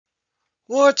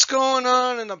What's going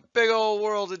on in the big old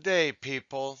world today,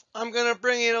 people? I'm going to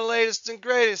bring you the latest and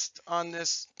greatest on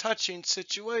this touching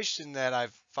situation that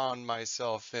I've found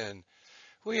myself in.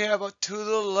 We have to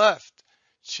the left,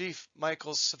 Chief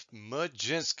Michael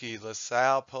Smudginski,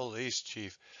 LaSalle Police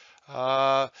Chief,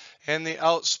 and the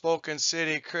outspoken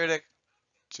city critic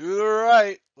to the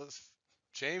right,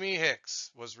 Jamie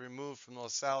Hicks, was removed from the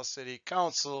LaSalle City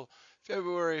Council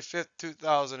February 5th,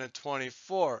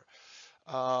 2024.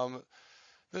 Um,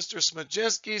 Mr.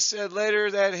 Smudginski said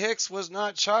later that Hicks was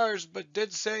not charged, but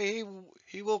did say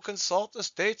he will consult the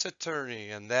state's attorney,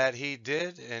 and that he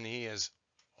did, and he is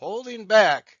holding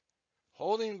back,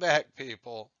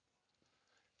 people,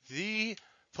 the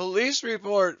police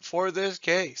report for this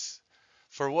case.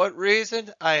 For what reason?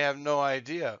 I have no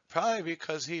idea. Probably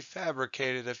because he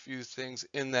fabricated a few things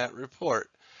in that report.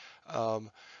 Um,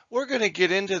 we're going to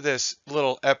get into this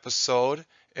little episode,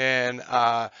 and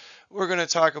we're going to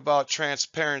talk about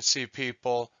transparency,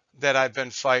 people, that I've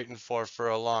been fighting for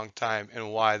a long time,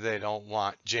 and why they don't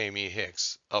want Jamie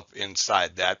Hicks up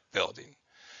inside that building.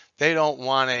 They don't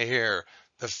want to hear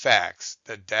the facts,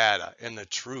 the data, and the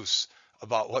truths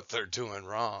about what they're doing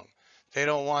wrong. They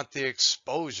don't want the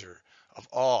exposure of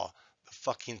all the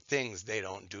fucking things they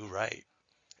don't do right.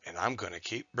 And I'm going to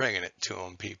keep bringing it to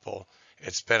them, people.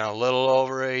 It's been a little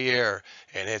over a year,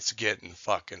 and it's getting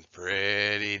fucking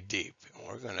pretty deep. And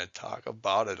we're going to talk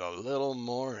about it a little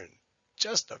more in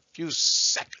just a few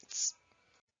seconds.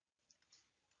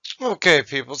 Okay,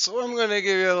 people, so I'm going to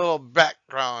give you a little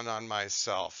background on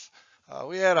myself.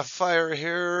 We had a fire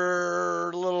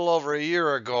here a little over a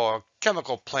year ago. A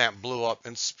chemical plant blew up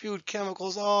and spewed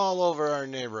chemicals all over our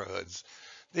neighborhoods.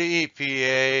 The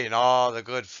EPA and all the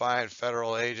good fine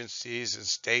federal agencies and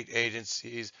state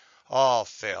agencies all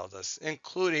failed us,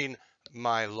 including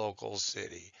my local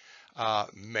city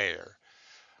mayor.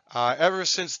 Ever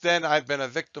since then, I've been a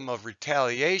victim of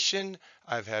retaliation.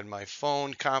 I've had my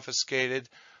phone confiscated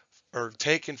or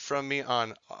taken from me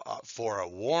on for a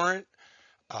warrant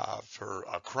for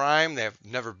a crime they have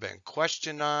never been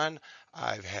questioned on.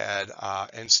 I've had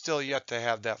and still yet to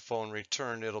have that phone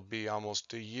returned. It'll be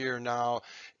almost a year now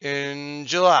in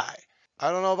July.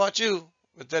 I don't know about you,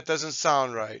 but that doesn't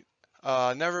sound right.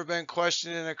 Never been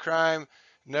questioned in a crime,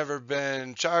 never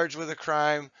been charged with a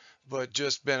crime, but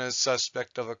just been a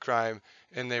suspect of a crime,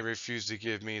 and they refuse to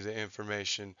give me the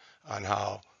information on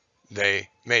how they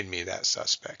made me that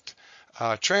suspect.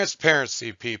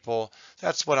 Transparency, people.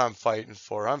 That's what I'm fighting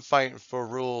for. I'm fighting for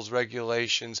rules,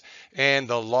 regulations, and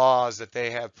the laws that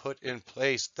they have put in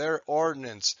place, their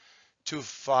ordinance, to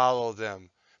follow them,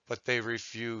 but they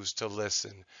refuse to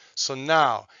listen. So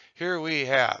now, here we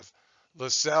have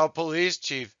LaSalle Police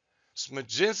Chief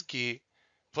Smudginski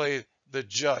play the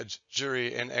judge,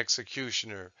 jury, and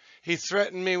executioner. He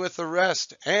threatened me with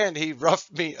arrest and he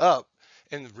roughed me up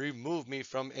and removed me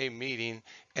from a meeting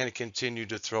and continued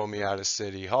to throw me out of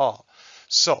City Hall.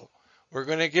 So we're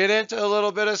going to get into a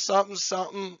little bit of something,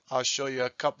 something. I'll show you a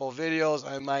couple videos.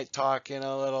 I might talk in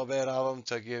a little bit of them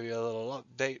to give you a little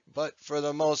update, but for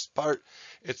the most part,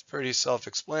 it's pretty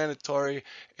self-explanatory,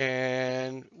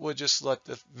 and we'll just let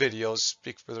the videos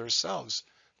speak for themselves.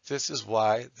 This is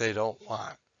why they don't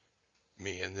want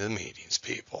me in the meetings,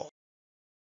 people.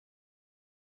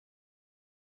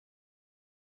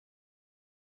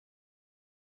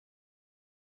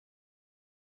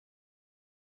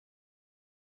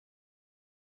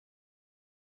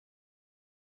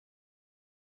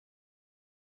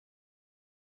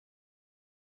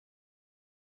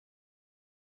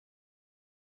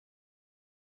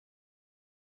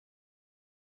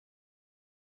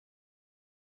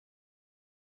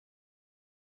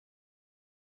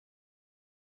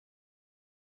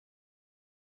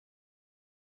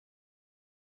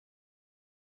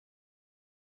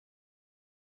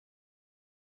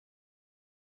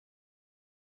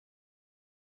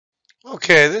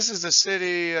 Okay, this is the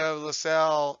city of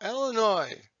LaSalle,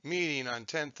 Illinois, meeting on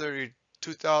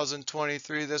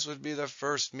 10/30/2023. This would be the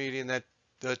first meeting that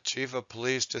the chief of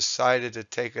police decided to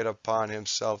take it upon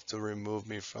himself to remove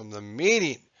me from the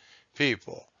meeting,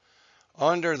 people.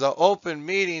 Under the Open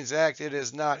Meetings Act, it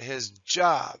is not his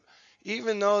job.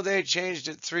 Even though they changed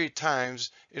it 3 times,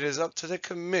 it is up to the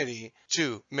committee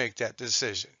to make that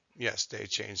decision. Yes, they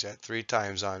changed that 3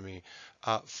 times on me,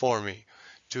 for me,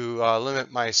 to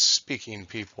limit my speaking,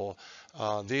 people.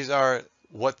 These are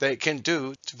what they can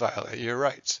do to violate your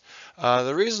rights.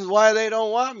 The reasons why they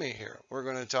don't want me here, we're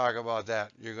going to talk about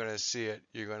that. You're going to see it.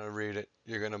 You're going to read it.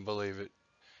 You're going to believe it.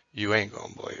 You ain't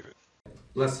going to believe it.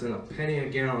 Less than a penny a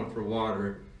gallon for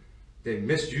water. They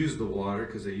misuse the water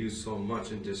because they use so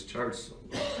much and discharge so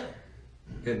much.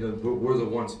 And we're the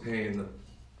ones paying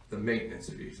the maintenance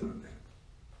fees on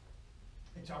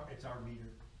that. It's our meter.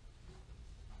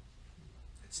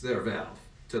 It's their valve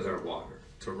to their water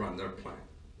to run their plant.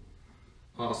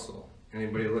 Also,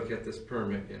 anybody look at this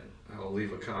permit yet? I will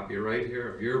leave a copy right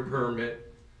here of your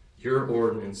permit, your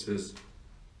ordinances,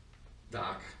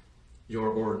 Doc, your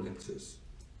ordinances.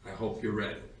 I hope you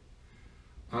read it.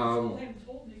 Still haven't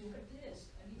told me what it is.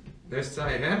 Yes,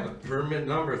 I have it. Permit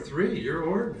number 3, your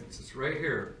ordinance. It's right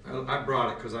here. I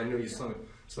brought it because I knew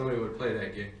somebody would play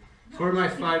that game. Before my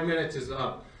 5 minutes is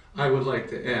up, I would like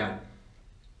to add,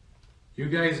 you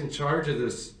guys in charge of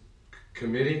this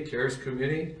committee, CARES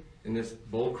committee, and this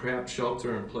bullcrap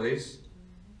shelter in place,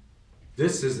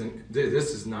 this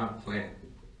is not a plan.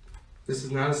 This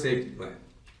is not a safety plan.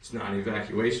 It's not an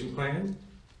evacuation plan.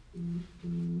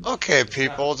 Okay,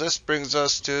 people, this brings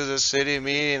us to the city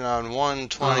meeting on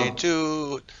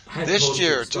 1/22 I this posted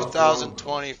year, stuff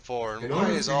 2024. In And order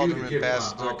why for is you to Alderman get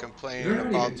Bassett out, complaining they're not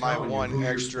about even my telling you one who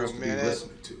you're extra supposed to be minute?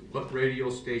 listening to. What radio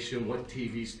station, what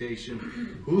TV station,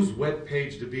 whose web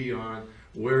page to be on,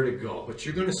 where to go. But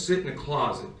you're gonna sit in a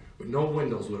closet with no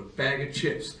windows with a bag of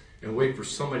chips and wait for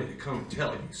somebody to come and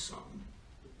tell you something.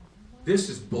 This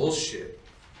is bullshit.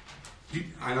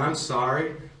 And I'm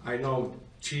sorry, I know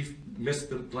Chief missed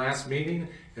the last meeting,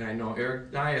 and I know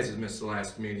Eric Diaz has missed the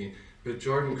last meeting, but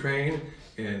Jordan Crane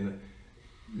and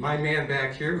my man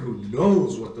back here who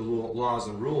knows what the laws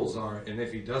and rules are, and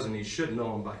if he doesn't, he should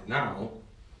know them by now.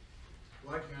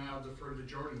 Well, I'll defer to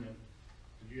Jordan then.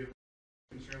 Did you have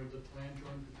concern with the plan,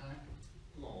 Jordan, at the time?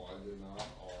 No, I did not.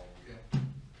 Okay.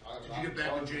 Did you get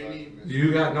back with Jamie?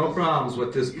 You got no problems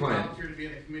with this You plan. volunteered to be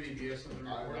in a committee. Do you have something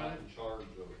to I'm report on not it? in charge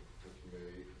of the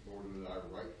committee, nor did I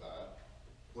write that.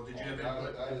 Well, did you have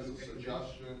input? That is a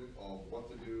suggestion of what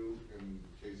to do in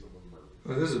case of emergency.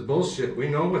 Well, this is bullshit. We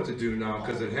know what to do now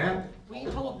because it happened. We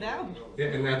told them. Yeah,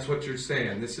 and that's what you're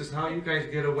saying. This is how you guys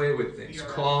get away with things. We are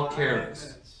at Call 5 carrots.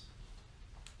 minutes.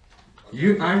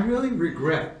 I really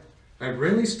regret. I'm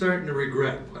really starting to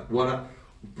regret what I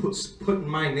putting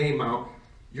my name out,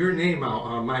 your name out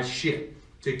on my shit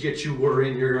to get you where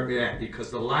you're at, because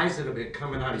the lies that have been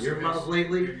coming out of your mouth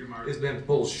lately Give your mark. has been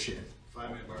bullshit. 5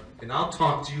 minute mark. And I'll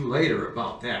talk to you later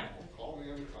about that. Call me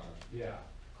anytime. Yeah,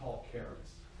 call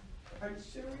carrots. Are you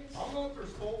serious? I'm not their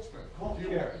spokesman. Call You-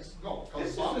 carrots. No,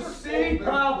 This because if I'm is their a city spokesman,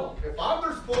 problem. if I'm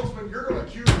their spokesman, you're gonna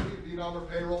accuse me of being on their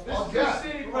payroll. This is a Again.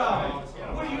 city problem.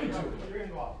 What do you do?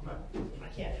 I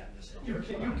can't have this. You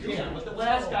can, but the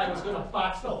last guy was gonna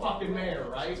box the fucking mayor,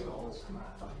 right? Fuck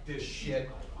this shit.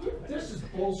 This is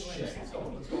bullshit.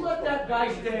 You let that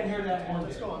guy stand here that one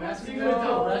day. What's he gonna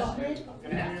do, arrest me?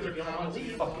 Any other comments?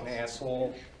 Fucking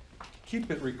asshole.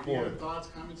 Keep it Any other recorded. thoughts,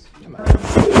 comments?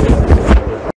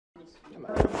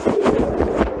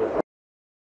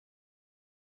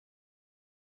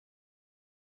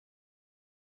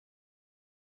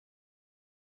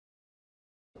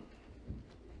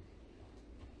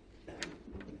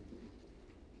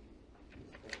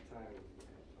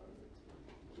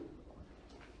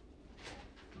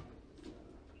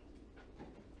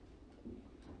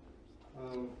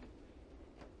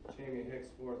 Jamie Hicks,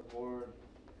 4th Ward.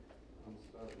 I'm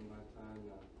starting my time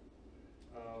now.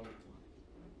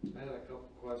 I had a couple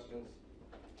questions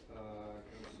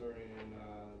concerning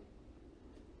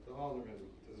the alderman.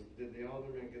 Did the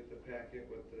alderman get the packet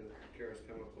with the Karis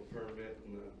chemical permit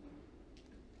and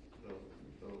the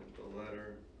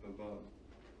letter about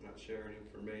not sharing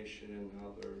information and how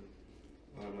they're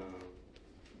on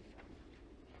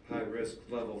a high-risk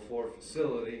level 4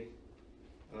 facility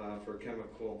for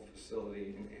chemical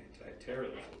facility and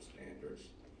anti-terrorism standards,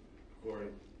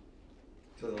 according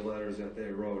to the letters that they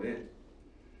wrote in?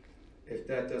 If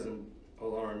that doesn't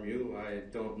alarm you, I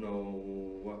don't know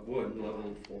what would.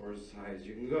 Level 4 is as high as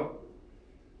you can go.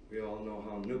 We all know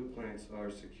how nuke plants are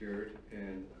secured,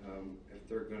 and if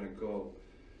they're going to go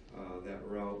that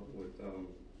route with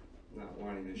not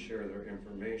wanting to share their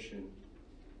information.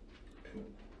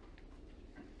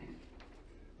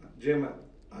 Jim,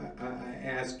 I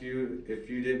ask you, if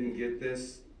you didn't get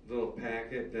this little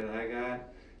packet that I got,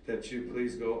 that you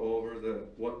please go over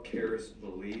what Karis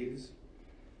believes,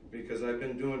 because I've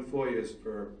been doing FOIAs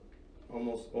for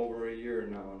almost over a year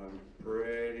now, and I'm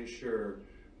pretty sure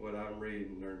what I'm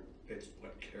reading, it's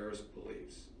what Karis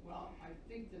believes. Well, I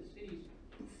think the city's.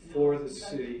 Before the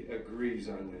city agrees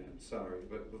on that, sorry,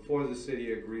 but before the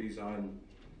city agrees on,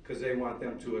 because they want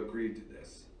them to agree to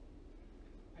this.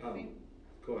 I think.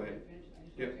 Go ahead.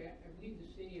 Yep. I believe the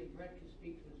city of Brett can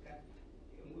speak to us,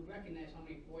 and we recognize how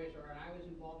many FOIAs are, and I was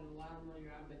involved in a lot of them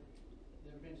earlier on, but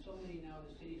there have been so many now,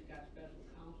 the city's got special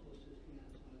counsel assisting on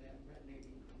some of that, Brett maybe.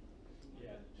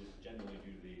 Yeah, just generally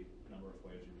due to the number of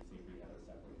FOIAs you receive, we have a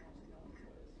separate counsel on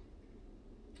FOIAs.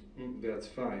 That's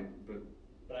fine, but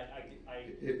But I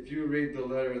if you read the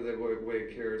letter that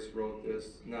Wade Harris wrote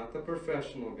this, not the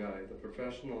professional guy, the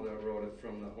professional that wrote it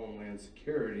from the Homeland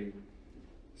Security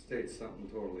states something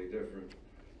totally different.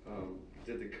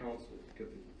 Did the council get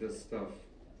this stuff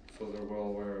so they're well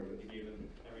aware of it? gave them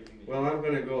everything. Well, I'm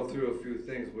going to go through a few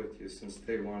things with you since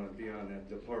they want to be on that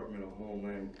Department of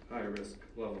Homeland high-risk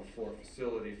level 4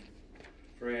 facility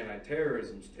for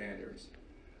anti-terrorism standards.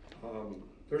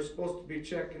 They're supposed to be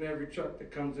checking every truck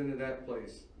that comes into that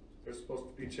place. They're supposed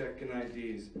to be checking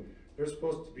IDs. They're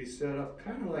supposed to be set up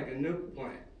kind of like a nuke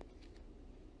plant.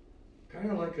 Kind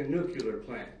of like a nuclear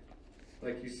plant.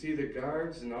 Like you see the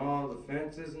guards and all the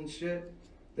fences and shit,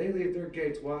 they leave their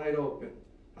gates wide open.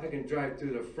 I can drive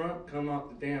through the front, come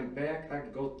out the damn back, I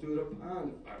can go through the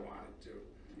pond if I wanted to.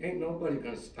 Ain't nobody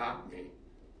gonna stop me.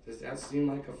 Does that seem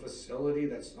like a facility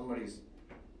that somebody's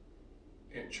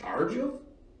in charge of?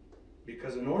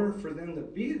 Because in order for them to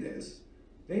be this,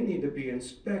 they need to be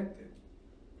inspected.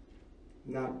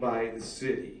 Not by the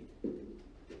city.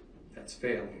 That's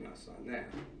failing us on that.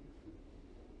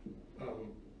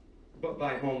 But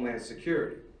by Homeland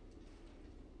Security.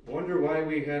 Wonder why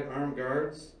we had armed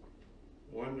guards?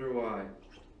 Wonder why.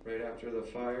 Right after the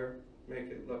fire,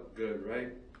 make it look good,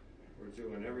 right? We're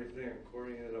doing everything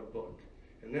according to the book.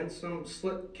 And then some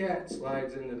slick cat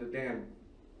slides into the damn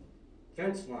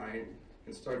fence line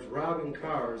and starts robbing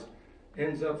cars,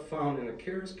 ends up found in a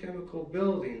Karis Chemical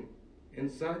building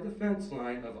inside the fence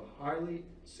line of a highly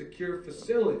secure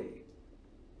facility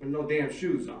with no damn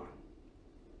shoes on.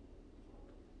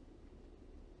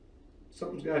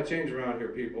 Something's got to change around here,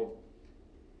 people.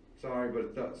 Sorry, but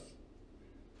it does.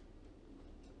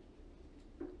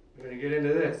 I'm going to get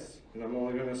into this, and I'm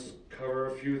only going to cover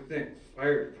a few things.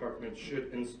 Fire departments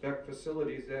should inspect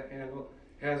facilities that handle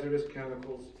hazardous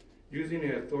chemicals using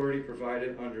the authority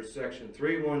provided under Section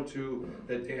 312,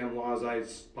 the damn laws I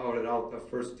spouted out the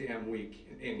first damn week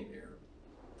in here.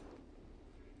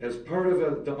 As part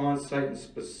of the on-site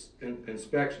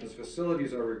inspections,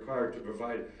 facilities are required to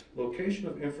provide location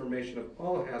of information of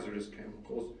all hazardous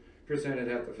chemicals presented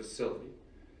at the facility.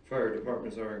 Fire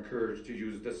departments are encouraged to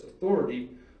use this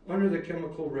authority under the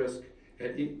chemical risk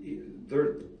at each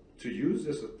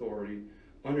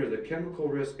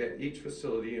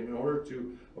facility in order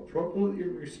to appropriately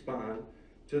respond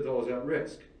to those at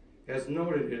risk. As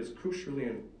noted, it is crucially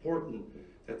important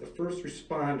that the first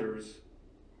responders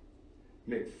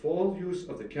make full use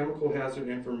of the chemical hazard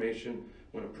information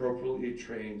when appropriately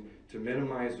trained to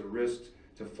minimize the risks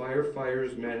to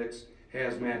firefighters, medics,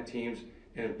 hazmat teams,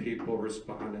 and people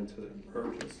responding to the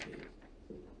emergency.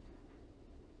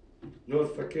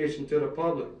 Notification to the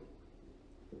public.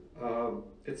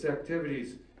 Its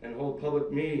activities and hold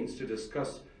public meetings to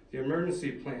discuss the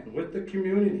emergency plan with the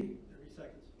community. 30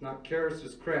 seconds. Not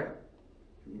Karis's crap.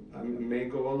 I may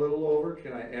go a little over.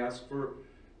 Can I ask for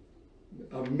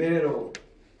a minute over?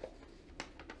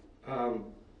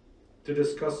 To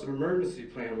discuss an emergency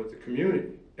plan with the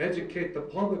community. Educate the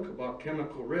public about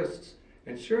chemical risks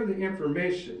and share the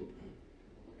information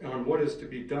on what is to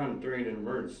be done during an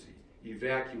emergency.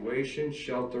 Evacuation,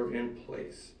 shelter in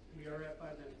place. We are at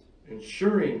 5 minutes.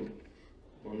 Ensuring,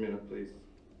 1 minute please.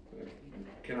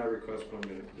 Can I request 1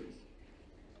 minute please?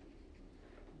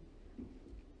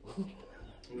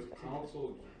 The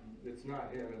council, it's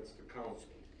not him, it's the council.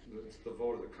 It's the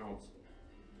vote of the council.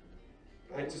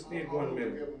 I just need 1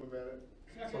 minute. Give them a minute.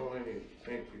 That's all I need.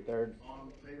 Thank you. Third. All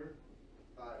in favor?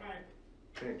 Aye.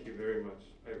 Thank you very much.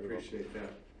 I appreciate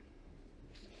that.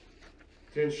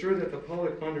 To ensure that the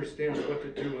public understands what to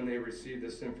do when they receive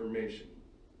this information.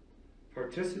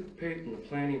 Participate in the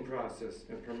planning process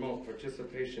and promote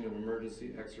participation in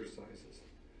emergency exercises.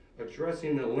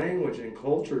 Addressing the language and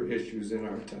culture issues in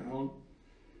our town.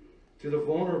 To the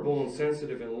vulnerable and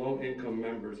sensitive and low-income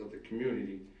members of the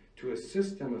community, to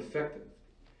assist them effectively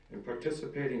in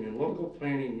participating in local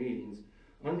planning meetings,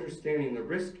 understanding the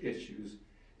risk issues,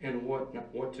 and what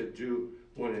to do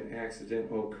when an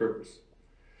accident occurs.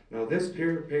 Now this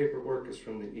paperwork is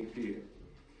from the EPA.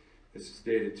 This is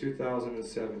dated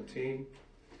 2017,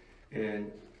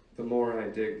 and the more I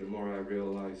dig, the more I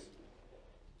realize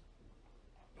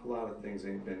a lot of things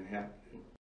ain't been happening.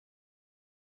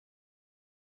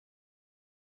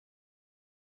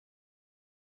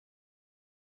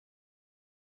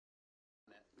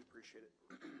 We appreciate it.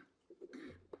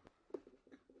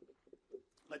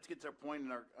 Let's get to our point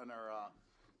in our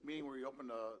meeting where we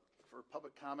opened for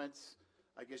public comments.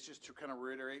 I guess just to kind of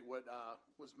reiterate what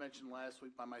was mentioned last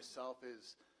week by myself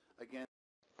is, again.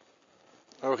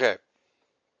 Okay.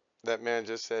 That man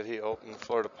just said he opened the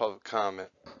floor to public comment.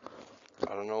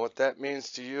 I don't know what that means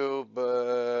to you,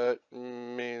 but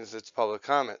means it's public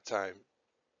comment time.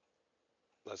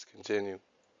 Let's continue.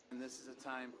 And this is a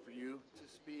time for you to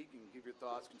speak and give your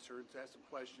thoughts, concerns, ask some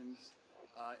questions.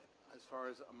 As far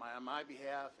as on my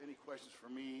behalf, any questions for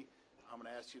me, I'm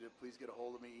going to ask you to please get a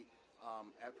hold of me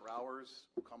after hours.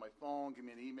 Call my phone, give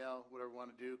me an email, whatever you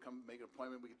want to do. Come make an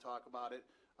appointment. We can talk about it.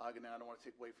 Again, I don't want to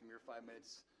take away from your 5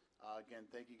 minutes. Again,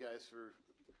 thank you guys for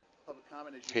public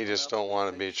comment. As you He come just up, don't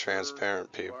want to make be sure transparent,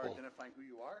 you are people. identifying who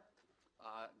you are.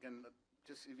 Again,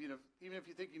 just even if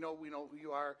you think we know who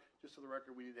you are, just for the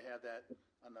record, we need to have that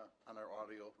on our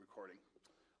audio recording.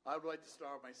 I would like to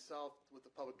start myself with the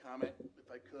public comment, if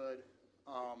I could.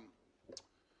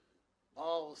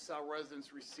 All LaSalle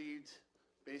residents received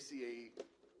basically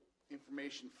a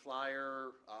information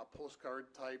flyer,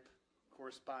 postcard type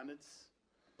correspondence.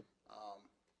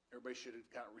 Everybody should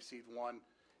have received one.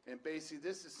 And basically,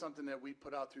 this is something that we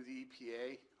put out through the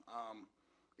EPA.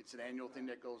 It's an annual thing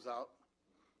that goes out.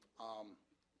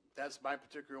 That's my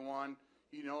particular one.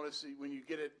 You notice when you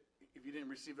get it, if you didn't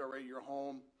receive it already, you're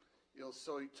home. It'll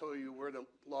tell you where to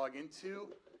log into,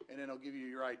 and then it'll give you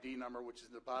your ID number, which is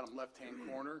in the bottom left-hand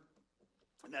corner.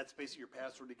 And that's basically your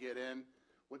password to get in.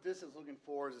 What this is looking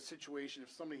for is a situation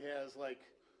if somebody has like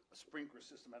a sprinkler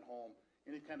system at home,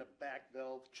 any kind of back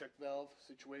valve, check valve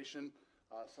situation.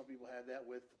 Some people have that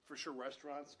with, for sure,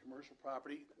 restaurants, commercial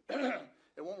property.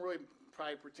 It won't really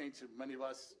probably pertain to many of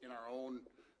us in our own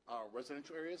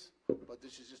residential areas, but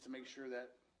this is just to make sure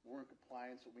that we're in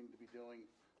compliance, what we need to be doing,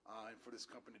 and for this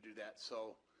company to do that.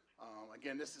 So,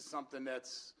 again, this is something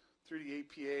that's through the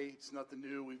APA. It's nothing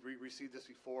new. We've received this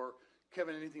before.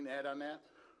 Kevin, anything to add on that?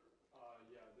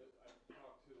 Yeah, I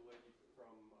talked to the lady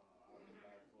from on the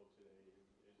backflow today.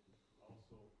 It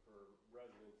also for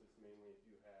residents, it's mainly if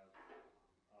you have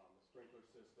a sprinkler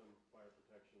system, fire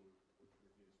protection would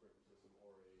be the sprinkler system,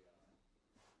 or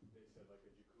they said like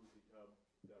a jacuzzi tub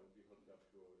that would be hooked up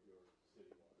to your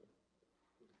city water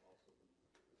would also be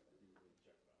usually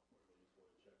checked out. They just want to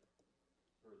check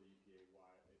per the EPA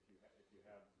why if you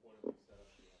have one of these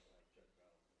setups, you have to have checked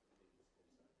out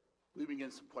inside your. We've been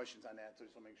getting some questions on that, so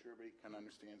just want to make sure everybody kind of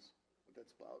understands what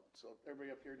that's about. So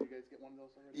everybody up here, do you guys get one of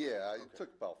those already? Yeah, it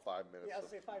took about 5 minutes. Yeah, I'll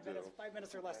say 5 minutes, 5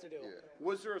 minutes or less to do. Yeah.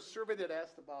 Was there a survey that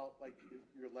asked about like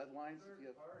your lead lines? If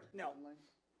you have No. lead lines?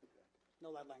 Okay.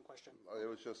 No lead line question. It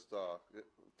was just,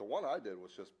 the one I did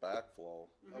was just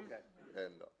backflow. Okay.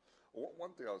 And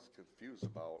one thing I was confused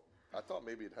about, I thought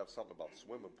maybe it'd have something about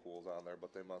swimming pools on there,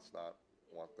 but they must not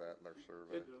want that in their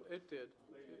survey. It did.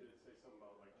 Lady did say something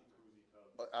about like jacuzzi tub.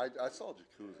 I saw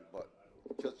jacuzzi, but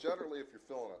because generally if you're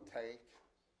filling a tank,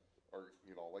 or,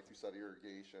 you know, like you said,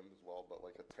 irrigation as well, but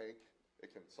like a tank,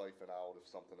 it can siphon out if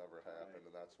something ever happened,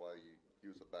 and that's why you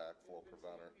use a backflow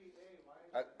preventer.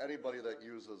 Anybody that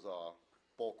uses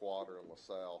bulk water in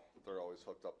LaSalle, they're always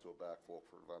hooked up to a backflow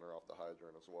preventer off the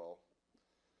hydrant as well.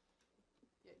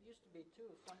 It used to be too,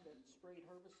 some that sprayed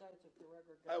herbicides if you're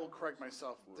ever. I will correct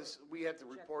myself. We have to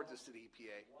report this to the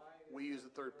EPA. We use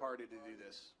a third party to do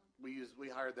this. We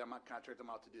hired them, contract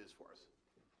them out to do this for us.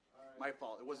 My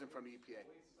fault. It wasn't from the EPA.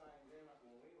 We signed in,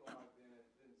 when we logged in, it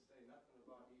didn't say nothing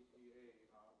about EPA,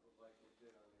 like it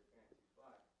did on your fancy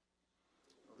flyer.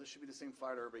 Well, this should be the same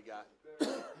flyer that everybody got.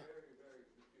 Very, very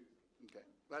confusing. Okay.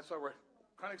 That's why we're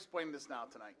kind of explaining this now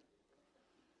tonight.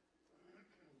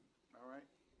 All right.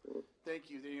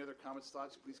 Thank you. Any other comments,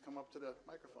 thoughts? Please come up to the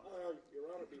microphone. Your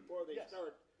Honor, before they Yes.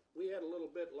 start, we had a little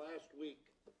bit last week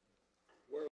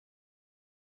where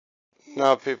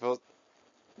Now, people,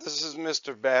 this is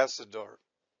Mr. Bassador,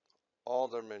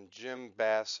 Alderman Jim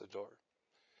Bassador.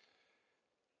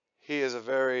 He is a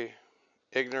very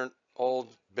ignorant,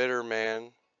 old, bitter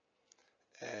man,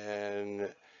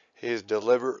 and he's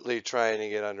deliberately trying to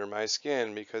get under my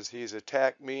skin because he's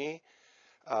attacked me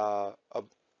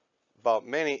about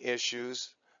many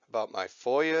issues, about my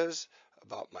FOIAs,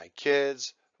 about my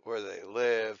kids, where they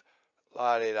live,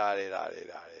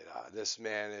 la-di-da-di-da-di-da-di-da. This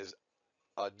man is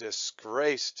a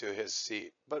disgrace to his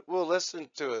seat, but we'll listen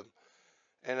to him.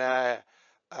 And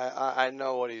I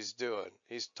know what he's doing.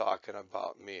 He's talking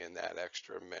about me in that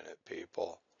extra minute,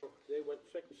 people. they went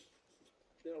 7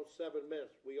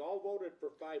 minutes. We all voted for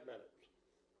 5 minutes.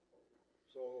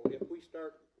 So if we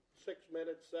start 6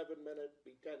 minutes, 7 minutes,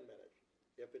 be 10 minutes.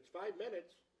 If it's 5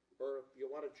 minutes, or if you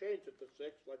want to change it to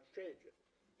 6, let's change it.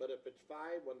 But if it's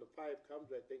 5, when the 5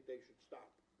 comes, I think they should stop.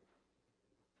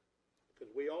 Because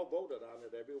we all voted on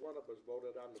it. Every one of us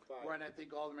voted on the 5. Right, and I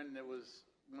think Alderman, there was,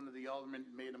 one of the aldermen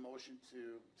made a motion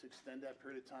to extend that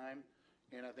period of time.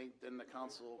 And I think then the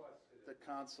council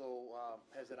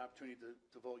has that opportunity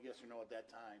to vote yes or no at that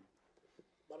time.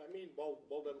 But I mean, well,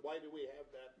 then why do we have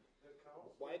that? The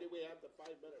council why do we have the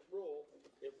 5-minute rule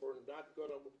if we're not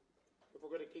gonna, if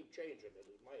we're gonna keep changing it,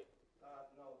 is my.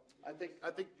 No. I think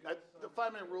the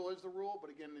 5-minute rule is the rule, but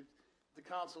again, the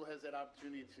council has that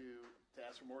opportunity to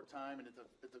ask for more time, and if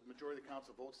the majority of the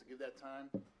council votes to give that time,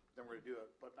 then we're gonna do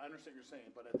it. But I understand what you're saying,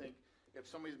 but I think if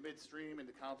somebody's midstream and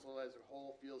the council as a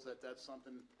whole feels that that's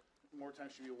something more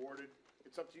time should be awarded,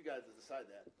 it's up to you guys to decide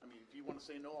that. I mean, if you wanna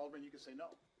say no, Alderman, you can say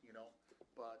no, you know?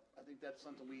 But I think that's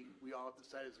something we all have to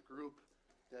decide as a group,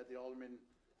 that the alderman,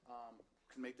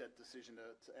 can make that decision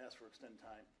to ask for extended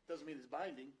time. Doesn't mean it's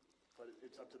binding, but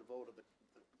it's up to the vote of the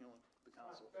council. It's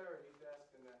not fair, he's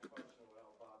asking that question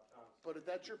without Bob Thompson. But if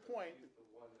that's your point, He's the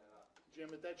one that,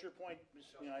 Jim, if that's your point,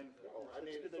 you know, I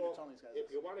mean, it's good that so you're telling these guys if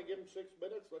this. you wanna give them 6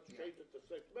 minutes, let's change it to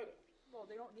 6 minutes. Well,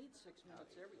 they don't need 6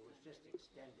 minutes, everything. It was just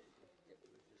extended.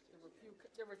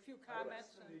 There were a few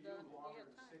comments and, you they had longer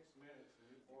than time. 6 minutes and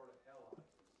you bore the hell out of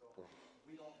it, so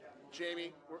we don't have.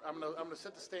 Jamie, I'm gonna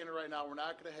set the standard right now. We're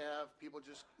not gonna have people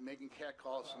just making cat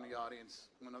calls from the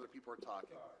audience when other people are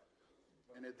talking.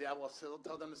 And if I will still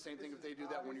tell them the same thing if they do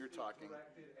that when you're talking.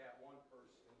 Directed at one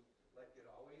person, like it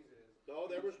always is. No,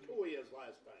 there was 2 of yous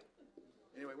last time.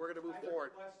 Anyway, we're gonna move I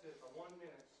forward. requested a 1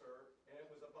 minute, sir, and it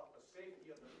was about the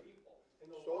safety of the people.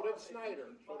 And the So law did that you Snyder,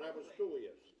 keep so that was violating. 2 of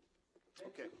yous. That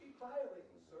Okay. you keep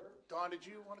violating, sir. Don, did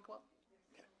you wanna come up?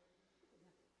 Okay.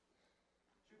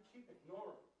 You keep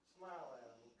ignoring. Smile at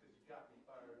him, because you got me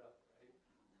fired up, right?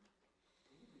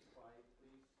 Can you be quiet,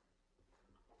 please?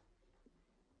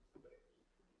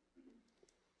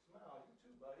 Smile, you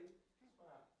too, buddy.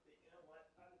 Smile. You know what,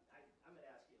 I'm gonna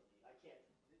ask you to leave, I can't,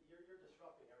 you're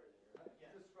disrupting everything,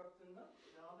 You're disrupting nothing.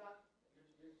 No, I'm not,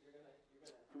 you're gonna.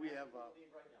 Do we have,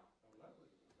 Leave right now. I'm not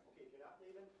leaving. Okay, if you're not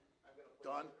leaving, I'm gonna put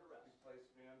Don? you under arrest. You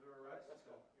placed me under arrest. Let's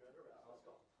go, you're under arrest, let's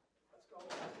go. Let's go.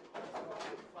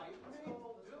 Fight me?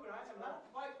 Dude, I am not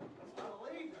fighting. I'm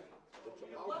leaving. It's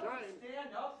You about let me time.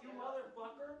 stand up, you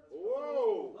motherfucker.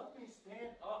 Whoa! Let me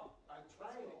stand up. I'm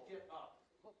trying to get up.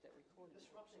 Hope that recorded.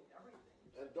 Disrupting everything.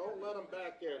 And don't let them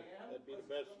back in, that'd be the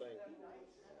best thing.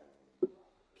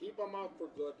 Keep them out for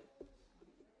good.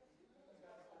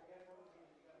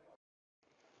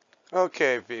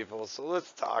 Okay, people, so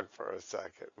let's talk for a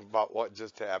second about what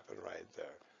just happened right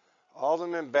there.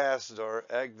 Alderman Ambassador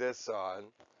egged this on.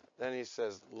 Then he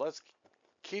says, let's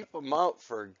keep them out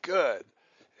for good.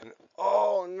 And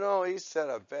oh no, he said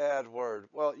a bad word.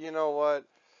 Well, you know what?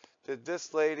 Did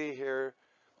this lady here,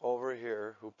 over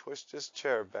here, who pushed this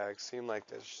chair back, seem like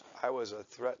this, I was a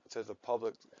threat to the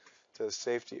public, to the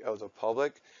safety of the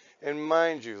public? And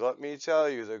mind you, let me tell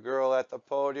you, the girl at the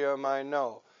podium, I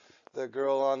know. The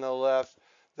girl on the left,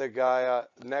 the guy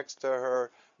next to her,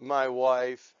 my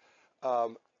wife.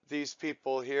 These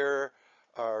people here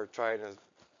are trying to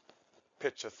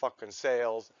pitch a fucking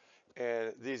sales,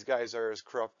 and these guys are as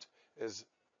corrupt as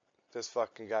this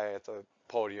fucking guy at the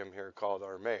podium here called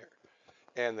our mayor,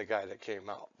 and the guy that came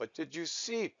out. But did you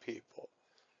see, people?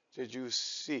 Did you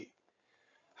see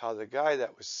how the guy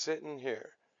that was sitting here,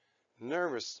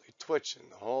 nervously twitching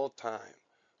the whole time,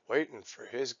 waiting for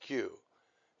his cue,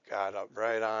 got up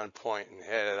right on point and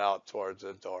headed out towards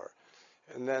the door.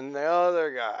 And then the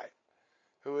other guy,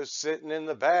 who was sitting in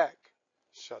the back,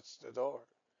 shuts the door.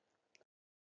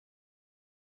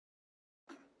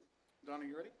 Don, are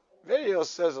you ready? Video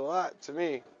says a lot to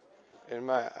me, in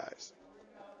my eyes.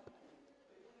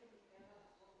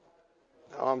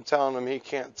 Now I'm telling him he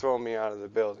can't throw me out of the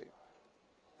building.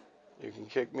 You can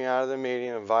kick me out of the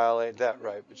meeting and violate that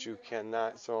right, but you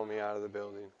cannot throw me out of the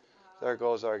building. There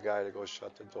goes our guy to go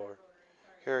shut the door.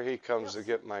 Here he comes to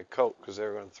get my coat because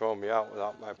they're going to throw me out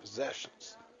without my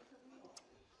possessions.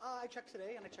 I checked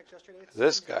today and I checked yesterday.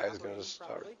 This guy is going to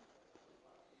start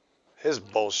his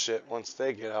bullshit once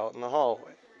they get out in the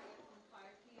hallway.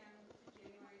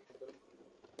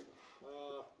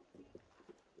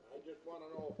 I just wanna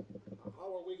know, how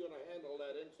are we gonna handle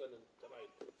that incident tonight?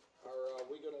 Are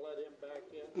we gonna let him back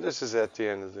in? This is at the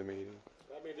end of the meeting.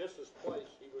 I mean, this is twice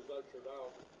he was ushered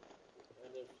out,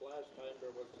 and this last time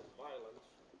there was some violence.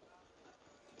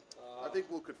 I think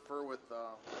we'll confer with,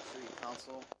 city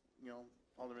council, you know,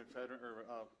 Alderman Federer, or,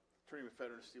 Attorney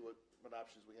Federer to see what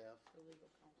options we have.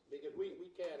 Because we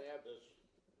can't have this,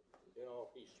 you know,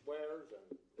 he swears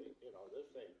and, you know, this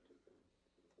ain't.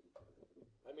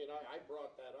 I mean, I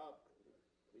brought that up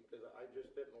because I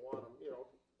just didn't want him, you know,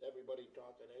 everybody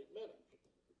talking 8 minutes.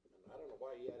 And I don't know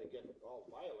why he had to get all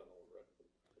violent over it.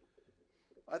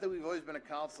 I think we've always been a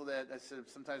council that, I said,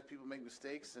 sometimes people make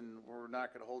mistakes and we're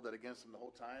not gonna hold that against them the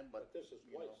whole time, but. But this is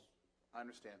you know, twice. I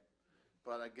understand.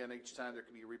 But again, each time there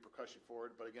can be a repercussion for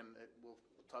it, but again, we'll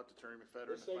talk to Attorney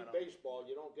Federer. This ain't baseball,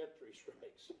 you don't get 3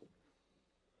 strikes.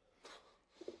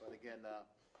 But again,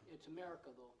 It's America,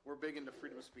 though. we're big into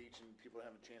freedom of speech and people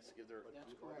have a chance to give their, That's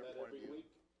their correct. That point of every view. week?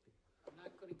 I'm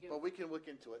not gonna give. But we can look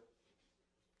into it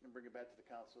and bring it back to the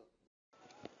council.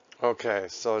 Okay,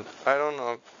 so I don't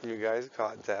know if you guys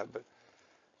caught that, but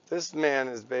this man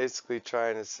is basically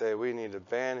trying to say we need to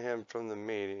ban him from the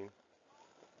meeting,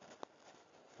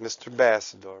 Mr.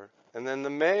 Bassador. And then the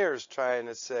mayor's trying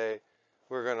to say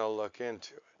we're going to look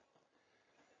into it.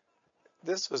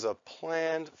 This was a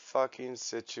planned fucking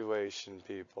situation,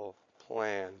 people.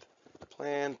 Planned.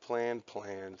 Planned.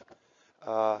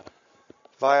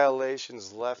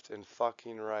 Violations left and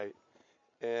fucking right.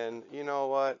 And you know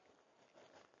what?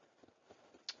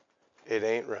 It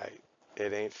ain't right.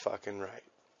 It ain't fucking right.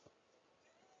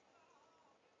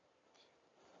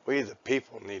 We the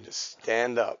people need to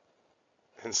stand up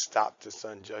and stop this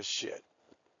unjust shit.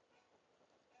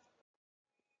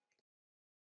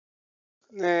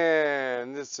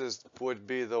 And would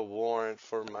be the warrant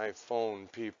for my phone,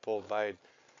 people, by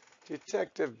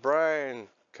Detective Brian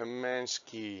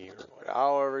Kamansky, or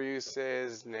however you say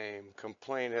his name.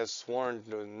 Complaint has sworn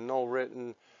to no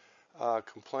written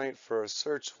complaint for a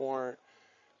search warrant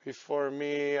before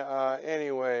me.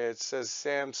 Anyway, it says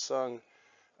Samsung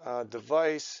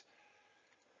device.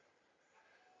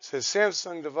 It says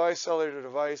Samsung device, cellular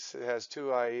device. It has 2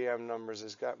 IEM numbers.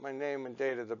 It's got my name and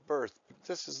date of the birth. But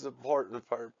this is the important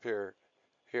part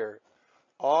here.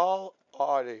 All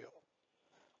audio,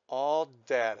 all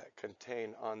data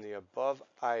contained on the above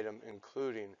item,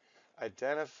 including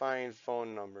identifying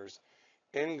phone numbers,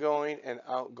 ingoing and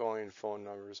outgoing phone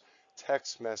numbers,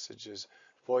 text messages,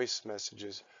 voice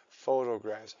messages,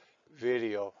 photographs,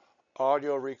 video,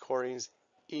 audio recordings,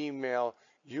 email,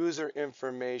 user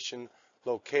information,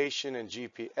 location and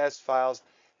GPS files,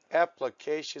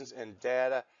 applications and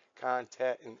data,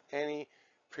 content, and any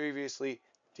previously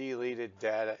deleted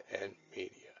data and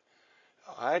media.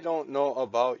 I don't know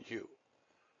about you,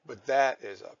 but that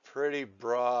is a pretty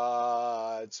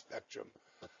broad spectrum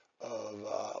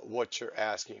of what you're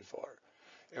asking for.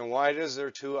 And why is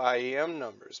there 2 IEM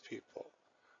numbers, people?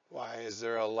 Why is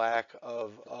there a lack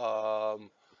of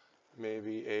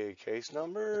maybe a case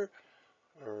number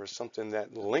or something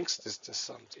that links this to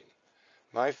something?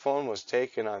 My phone was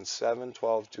taken on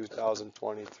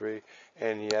 7/12/2023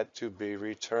 and yet to be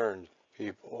returned,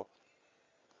 people.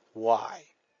 Why?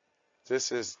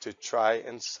 This is to try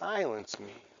and silence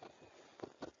me.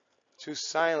 To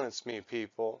silence me,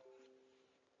 people.